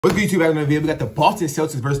What's good, YouTube? Back in the video, we got the Boston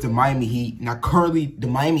Celtics versus the Miami Heat. Now, currently, the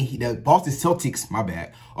Boston Celtics, my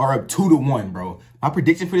bad, are up 2-1, bro. My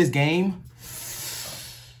prediction for this game,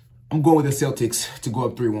 I'm going with the Celtics to go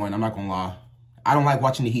up 3-1. I'm not gonna lie. I don't like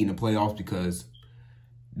watching the Heat in the playoffs because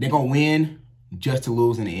they're gonna win just to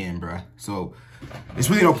lose in the end, bro. So it's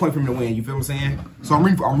really no point for me to win. You feel what I'm saying? So I'm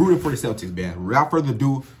rooting for the Celtics, man. Without further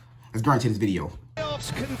ado, let's get into this video.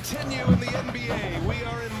 Playoffs continue in the NBA. We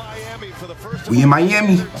are in Miami for the first We in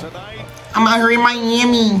Miami. tonight. I'm out here in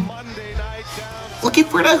Miami. Monday night down Looking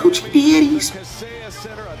for the hoochie daddies. Kaseya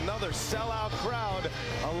Center, another sellout crowd.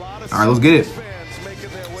 A lot of All right, let's get it. fans making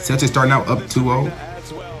their way Celtics starting out up 2-0.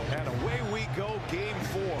 as well. And away we go, game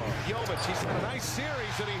 4. Jovic, he's had a nice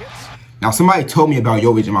series and he hits. Now, somebody told me about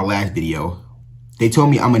Jovic in my last video. They told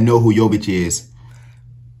me I'm going to know who Jovic is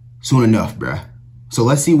soon enough, bruh. So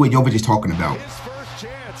let's see what Jovic is talking about. His first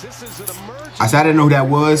chance. This is an emergency. I said I didn't know who that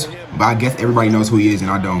was, but I guess everybody knows who he is and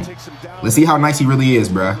I don't. Let's see how nice he really is,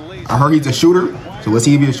 bruh. I heard he's a shooter, so let's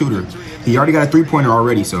see if he's a shooter. He already got a three-pointer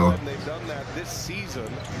already, so. They've done that this season.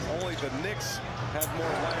 Only the Knicks have more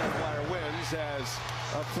wire wins as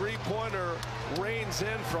a three-pointer rains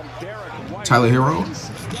in from Derrick White. Tyler Hero.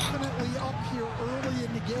 Definitely up here early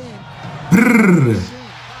in the game. Brrr.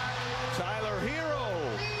 Tyler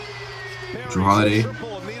Hero. Drew Holiday.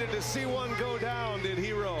 Triple needed to see one go down, did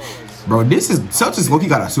Hero. Bro, this is, Celtics low-key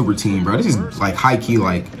got a super team, bro. This is like high-key,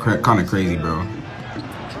 like kind of crazy, bro.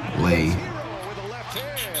 Lay. Hero with a left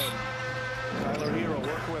hand. Tyler Hero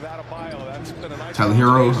working without a bio. That's been a nice Tyler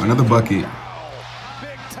Hero, another bucket.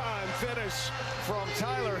 big time finish from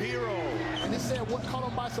Tyler Hero. And they said what caught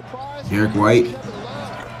him by surprise? Derrick White. Kevin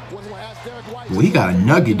Love was when I asked Derrick White. Well, he got a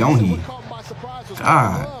nugget, don't he? What caught him by surprise was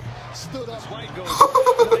God. Love stood up. White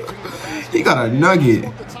goes He got a nugget.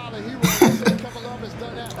 Tyler Hero. Kevin Love has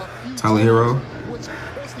done that a few Tyler Hero. times, which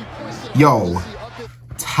basically points to the Yo, efficiency of this.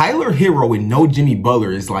 Tyler Hero with no Jimmy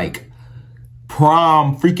Butler is like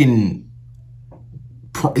prom freaking.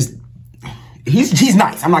 He's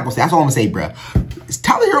nice. I'm not gonna say. That's all I'm gonna say, bro.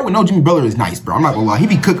 Tyler Hero with no Jimmy Butler is nice, bro. I'm not gonna lie. He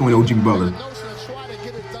be cooking with no Jimmy Butler.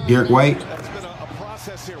 Derrick White, That's been a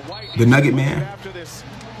process here. White the Nugget man. after this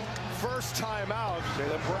first time out.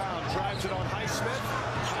 Jaylen Brown drives it on Highsmith.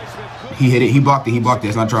 Highsmith He hit it. He blocked it. He blocked it.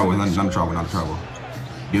 It's not trouble. It's not trouble. Not trouble.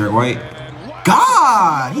 Derrick White.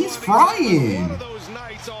 God, he's frying. one of those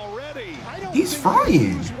nights already. He's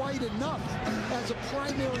frying. White enough as a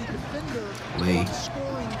primary defender Lay. on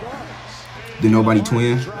scoring guards. The nobody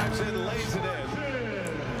twin. Drives in, lays it in.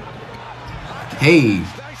 Hey,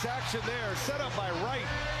 Nice action there. Set up by Wright.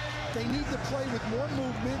 They need to play with more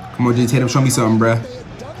movement. come on, Jay Tatum, show me something, bruh. They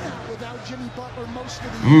had done that without Jimmy Butler most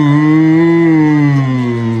of the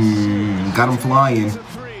Got him flying.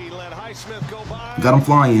 Three. Let Highsmith go by. Got him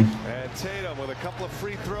flying. And Tatum with a couple of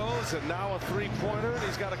free throws and now a three-pointer. And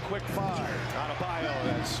he's got a quick five. Out of bio.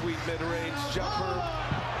 That sweet mid-range jumper.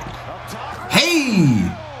 Up top. Hey!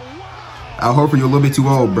 Al Horford, you're a little bit too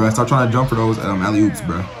old, bruh. Stop trying to jump for those alley-oops,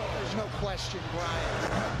 bruh. There's no question,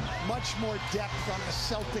 Brian. Much more depth on the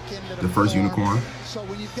Celtic end of The first floor. unicorn. So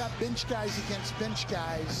when you've got bench guys against bench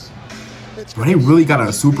guys, it's Bro, they really got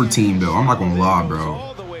a super team, though. I'm not gonna lie, bro.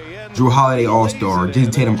 All the way in. Drew Holiday, All-Star.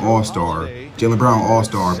 Jason Tatum, All-Star. Jaylen Brown,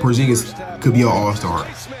 All-Star. Porzingis could be an All-Star.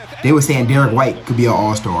 They were saying Derrick White could be an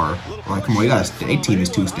All-Star. Like, come on, their team is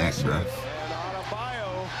too stacked, bruh. And out of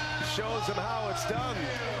bio shows him how it's done.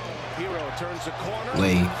 Hero turns the corner.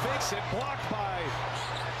 Lay. Fakes it. Blocked by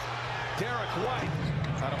Derrick White.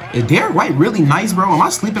 Out of bio. Is Derrick White really nice, bro? Am I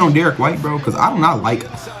sleeping on Derrick White, bro? Because I do not like,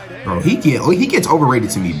 bro. He gets overrated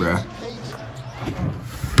to me, bro.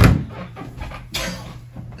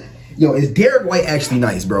 Yo, is Derrick White actually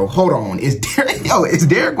nice, bro? Hold on, is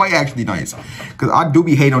Derrick White actually nice? Because I do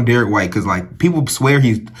be hating on Derrick White, because like people swear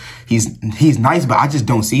he's nice, but I just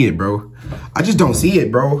don't see it, bro. I just don't see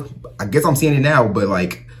it, bro. I guess I'm seeing it now, but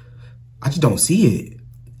like I just don't see it.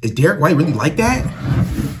 Is Derrick White really like that?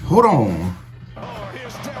 Hold on. Oh,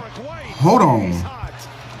 here's Derrick White. Hold on. He's hot.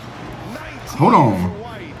 19 Hold on. for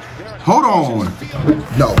White. Derrick Hold White on. just feeling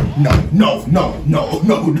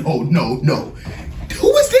No.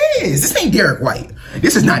 Who is this? This ain't Derrick White.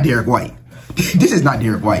 This is not Derrick White. This is not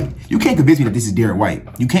Derrick White. You can't convince me that this is Derrick White.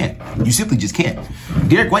 You can't. You simply just can't.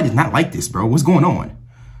 Derrick White is not like this, bro. What's going on?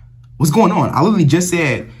 What's going on? I literally just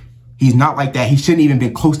said he's not like that. He shouldn't even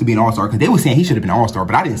been close to being an all-star, because they were saying he should have been an all-star,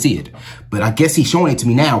 but I didn't see it. But I guess he's showing it to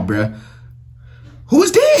me now, bro. Who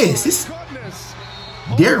is this? This goodness.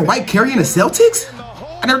 Derrick White carrying the Celtics?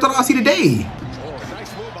 I never thought I'd see the day. Oh,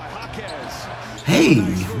 nice move by Jaquez. Hey,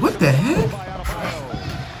 what the heck?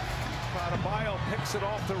 By Adebayo picks it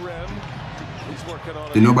off the rim. He's working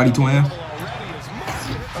on The nobody twin? already as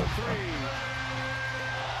Martin hits a three.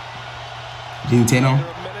 Jimmy Tatum.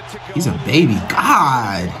 He's a baby.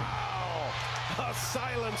 God. A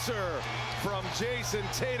silencer from Jason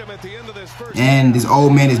Tatum at the end of this first. And this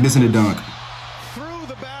old man is missing a dunk. Through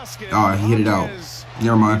the basket. Oh, he hit it out.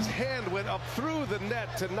 Never mind. His hand went up through the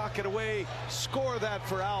net to knock it away. Score that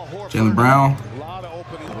for Al Horford. Jaylen Brown. A lot of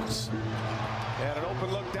open looks. And an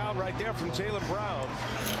open look down right there from Jaylen Brown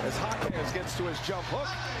as Hawkins gets to his jump hook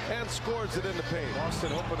and scores it in the paint.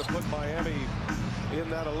 Boston hoping to put Miami in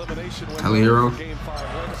that elimination win. Hero. Game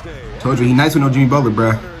 5 Wednesday. Told you he nice with no Jimmy Butler,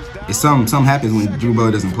 bruh. It's something happens when Jimmy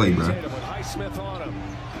Butler doesn't play, bruh.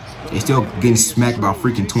 They still getting smacked about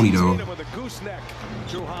freaking 20 though.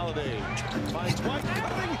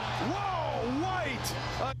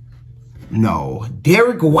 No,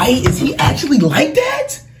 Derrick White, is he actually like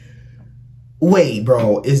that? Wait,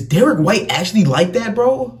 bro, is Derrick White actually like that,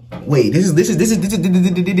 bro? Wait, this is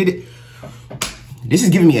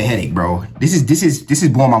giving me a headache, bro. This is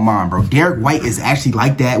blowing my mind, bro. Derrick White is actually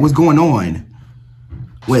like that. What's going on?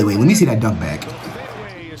 Wait, let me see that dunk back.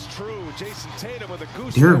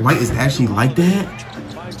 Derrick White is actually like that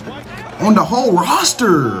on the whole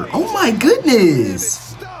roster. Oh my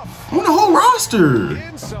goodness, on the whole roster.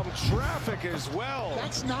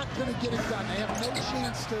 That's not going to get it done. They have no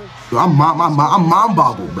chance to. Yo, I'm mom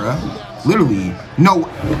boggled, bro. Literally, no.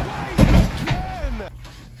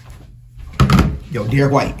 Yo,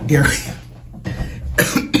 Derrick White,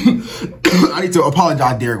 I need to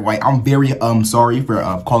apologize, Derrick White. I'm very sorry for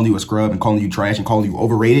calling you a scrub and calling you trash and calling you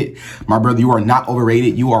overrated. My brother, you are not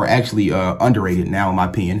overrated. You are actually underrated now, in my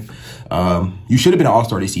opinion. You should have been an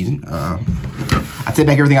all-star this season. I take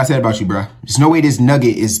back everything I said about you, bro. There's no way this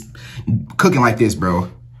nugget is cooking like this,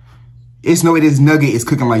 bro. There's no way this nugget is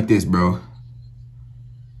cooking like this, bro.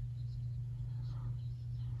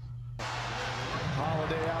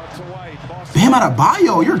 Bam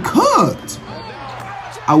Adebayo, you're cooked.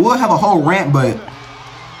 I will have a whole rant, but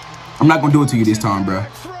I'm not gonna do it to you this time, bro.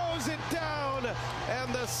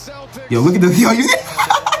 Yo, look at the yo. You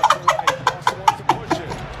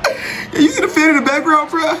see the fan in the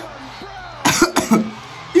background, bro?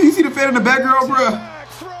 You see the fan in the background, bro?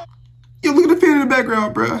 Yo, look at the fan in the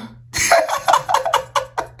background, bro.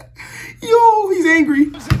 Yo, he's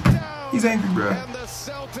angry. He's angry, bro.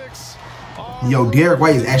 Yo, Derrick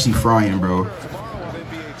White is actually frying, bro.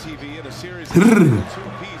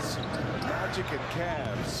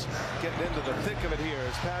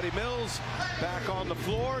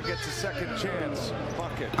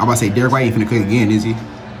 I'm about to say Derrick White ain't finna cook again, is he?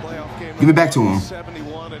 Give it back to him.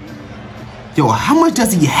 Yo, how much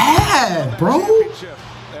does he have, bro?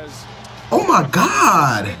 Oh my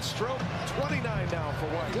God.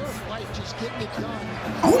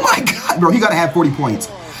 Oh my God, bro, he gotta have 40 points.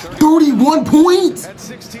 31 points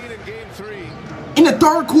in the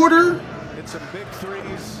third quarter.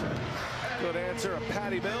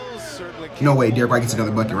 No way, Derrick White gets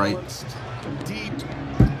another bucket, right?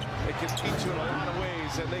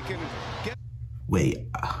 Wait,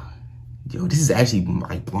 yo, this is actually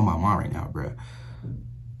like blowing my mind right now, bro.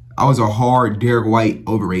 I was a hard Derrick White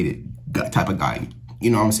overrated type of guy, you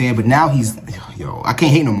know what I'm saying? But now he's, yo, I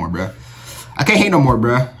can't hate no more, bro. I can't hate no more,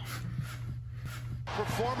 bro.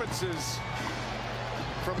 Performances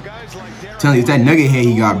from guys like Derrick. Telling you, it's that nugget head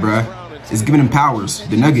he got, bro. It's giving him powers.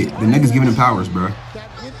 The nugget's giving him powers, bro.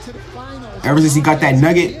 Ever since he got that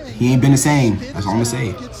nugget, he ain't been the same. That's all I'm gonna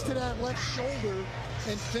say.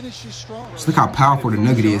 Just look how powerful the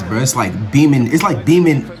nugget is, bro. It's like beaming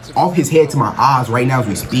off his head to my eyes right now as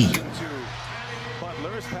we speak.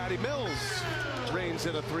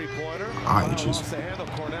 Eye itches.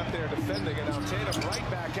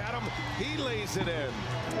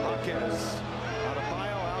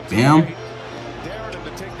 Bam.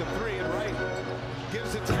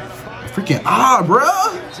 Freaking bro.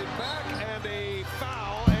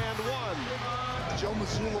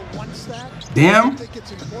 Damn.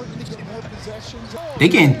 They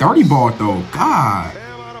getting 30 ball though. God.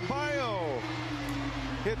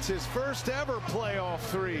 Hits his first ever playoff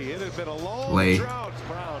three. It had been a long drought.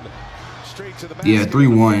 Brown straight to the basket. Yeah,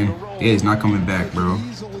 3-1. They is not coming back, bro.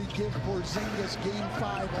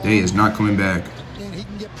 They is not coming back. And he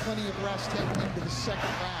can get plenty of rest heading into the second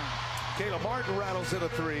round. Caleb Martin rattles in a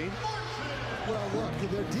three. Well, look,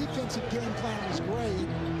 their defensive game plan was great.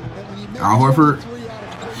 And when you make Al Horford. 3 out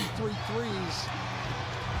of 33 threes,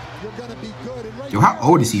 you're going to be good. And right Yo, how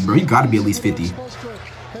old is he, bro? He got to be at least 50.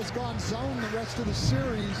 Has gone zone the rest of the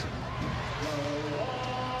series.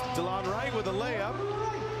 DeLon Wright with a layup.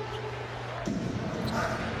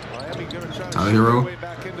 Tyler Hero.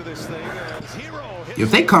 Yo,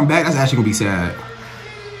 if they come back, that's actually gonna be sad.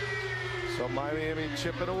 So Miami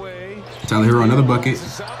chipping away. Tyler Hero, another bucket.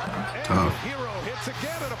 tough. Hero hits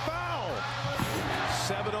again and a foul.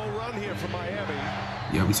 7-0 run here for Miami.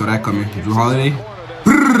 Yeah, we saw that coming. Drew Holiday.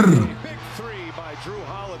 Big three by Drew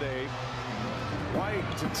Holiday.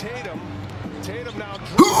 White to Tatum. Tatum now.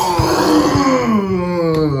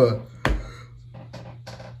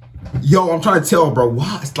 Yo, I'm trying to tell, bro.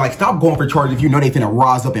 Why? It's like, stop going for charges if you know they finna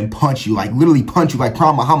rise up and punch you, like literally punch you, like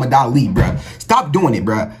Prime Muhammad Ali, bro. Stop doing it,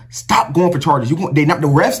 bro. Stop going for charges. They not the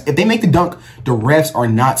refs. If they make the dunk, the refs are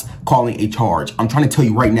not calling a charge. I'm trying to tell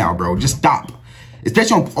you right now, bro. Just stop.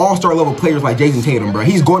 Especially on all-star level players like Jason Tatum, bro.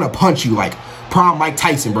 He's going to punch you like Prime Mike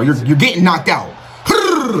Tyson, bro. You're getting knocked out.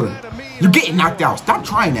 You're getting knocked out. Stop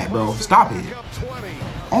trying that, bro. Stop it.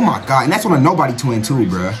 Oh my God, and that's on a nobody twin too,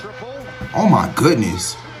 bro. Oh my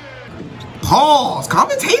goodness. Pause,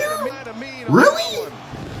 commentator? Really?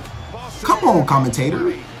 Come on,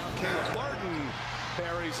 commentator.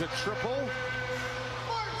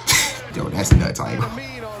 Yo, that's nuts, I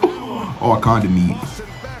all kind of meat.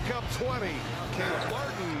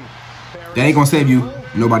 That ain't gonna save you,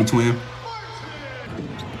 nobody twin.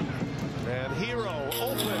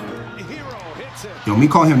 Yo, me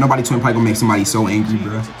calling him nobody twin probably gonna make somebody so angry,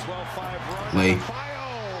 bro. Lay.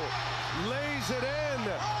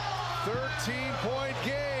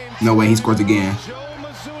 No way, he scores again.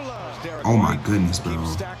 Oh my goodness, bro.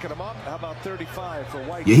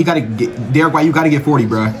 Yeah, he gotta get Derrick White. You gotta get 40,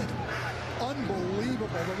 bro. Unbelievable.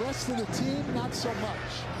 The rest of the team, not so much.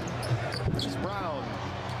 Brown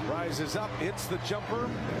rises up, hits the jumper.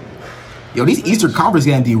 Yo, these Eastern Conference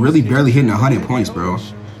games, they really barely hitting 100 points, bro.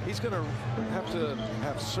 He's gonna have to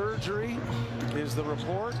have surgery, is the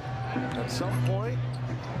report, at some point.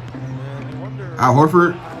 And you wonder Al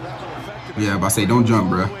Horford. Yeah, but I say don't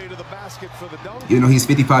jump, bro. Even though he's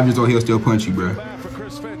 55 years old, he'll still punch you, bro.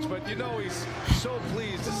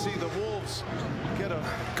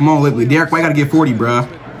 Come on, Lipley. Derrick White gotta get 40, bro.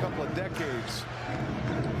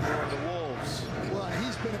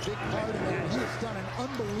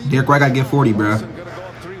 Derrick White gotta get 40, bro.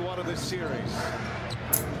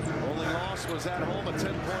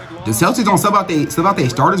 The Celtics don't sub out they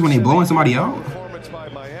starters when they blowing somebody out.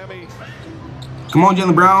 Come on,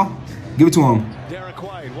 Jaylen Brown. Give it to him.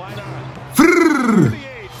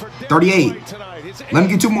 38. Let him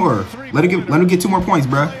get two more. Let him get 2 more points,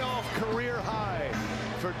 bro.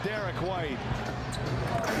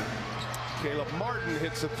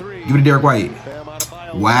 Give it to Derrick White.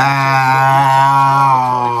 Wow.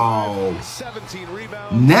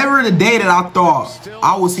 Never the day that I thought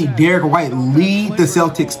I would see Derrick White lead the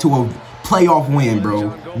Celtics to a playoff win,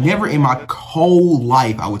 bro. Never in my whole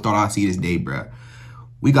life I would thought I'd see this day, bro.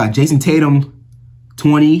 We got Jason Tatum,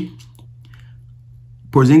 20.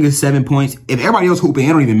 Porzingis, 7 points. If everybody else hooping,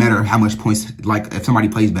 it don't even matter how much points, like if somebody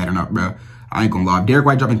plays bad or not, bro. I ain't gonna lie. Derrick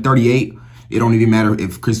White dropping 38. It don't even matter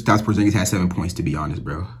if Kristaps Porzingis has 7 points, to be honest,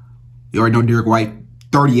 bro. You already know Derrick White,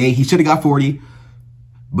 38. He should have got 40,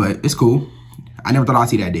 but it's cool. I never thought I'd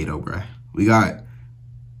see that day, though, bro. We got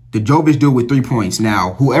the Jovic dude with 3 points.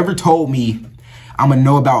 Now, whoever told me I'm going to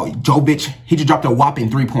know about Jovic, he just dropped a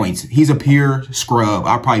whopping 3 points. He's a pure scrub.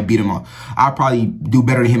 I'll probably beat him up. I'll probably do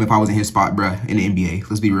better than him if I was in his spot, bro, in the NBA.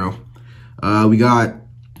 Let's be real. We got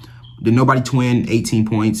the Nobody Twin, 18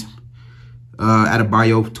 points.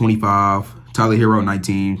 Adebayo, 25. Tyler Hero,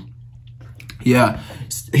 19. Yeah,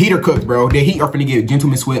 Heat are cooked, bro. The Heat are finna get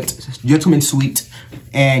gentleman swept.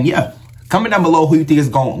 And yeah, comment down below who you think is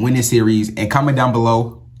going to win this series. And comment down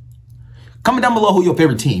below who your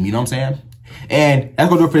favorite team, you know what I'm saying? And that's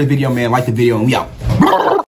going to do it for this video, man. Like the video, and we out.